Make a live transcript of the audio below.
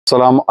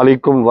Assalamu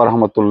alaikum wa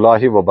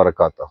rahmatullahi wa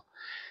barakatuh.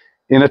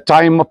 In a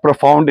time of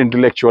profound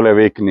intellectual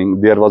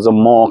awakening, there was a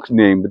monk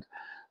named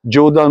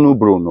Giordano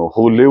Bruno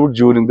who lived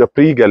during the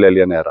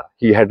pre-Galilean era.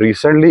 He had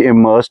recently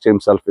immersed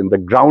himself in the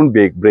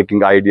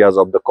groundbreaking ideas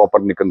of the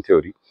Copernican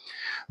theory,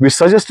 which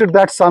suggested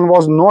that sun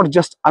was not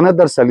just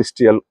another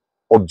celestial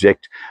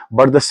object,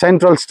 but the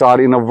central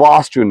star in a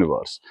vast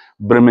universe,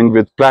 brimming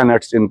with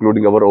planets,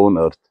 including our own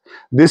Earth.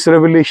 This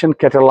revelation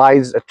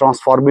catalyzed a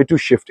transformative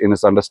shift in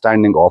his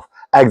understanding of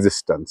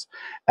existence.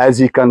 As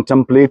he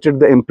contemplated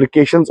the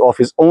implications of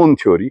his own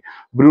theory,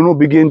 Bruno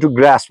began to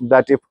grasp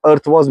that if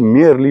Earth was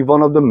merely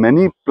one of the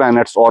many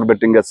planets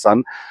orbiting a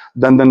sun,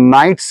 then the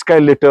night sky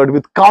littered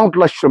with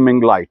countless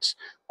shimmering lights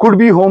could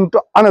be home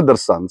to another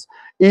suns,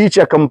 each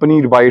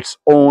accompanied by its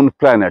own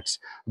planets.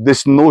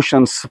 This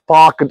notion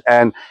sparked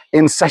an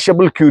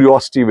insatiable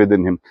curiosity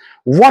within him.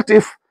 What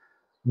if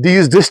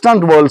these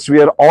distant worlds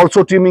were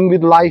also teeming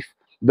with life?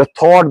 The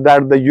thought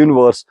that the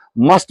universe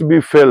must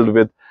be filled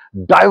with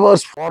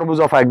diverse forms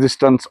of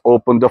existence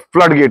opened the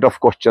floodgate of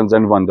questions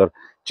and wonder,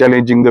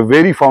 challenging the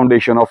very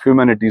foundation of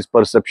humanity's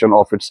perception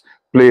of its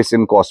place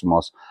in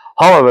cosmos.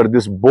 However,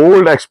 this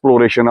bold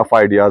exploration of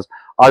ideas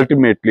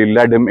ultimately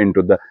led him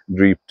into the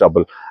deep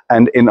trouble.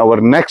 And in our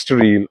next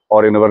reel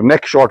or in our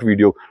next short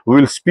video, we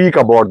will speak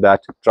about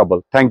that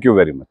trouble. Thank you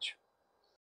very much.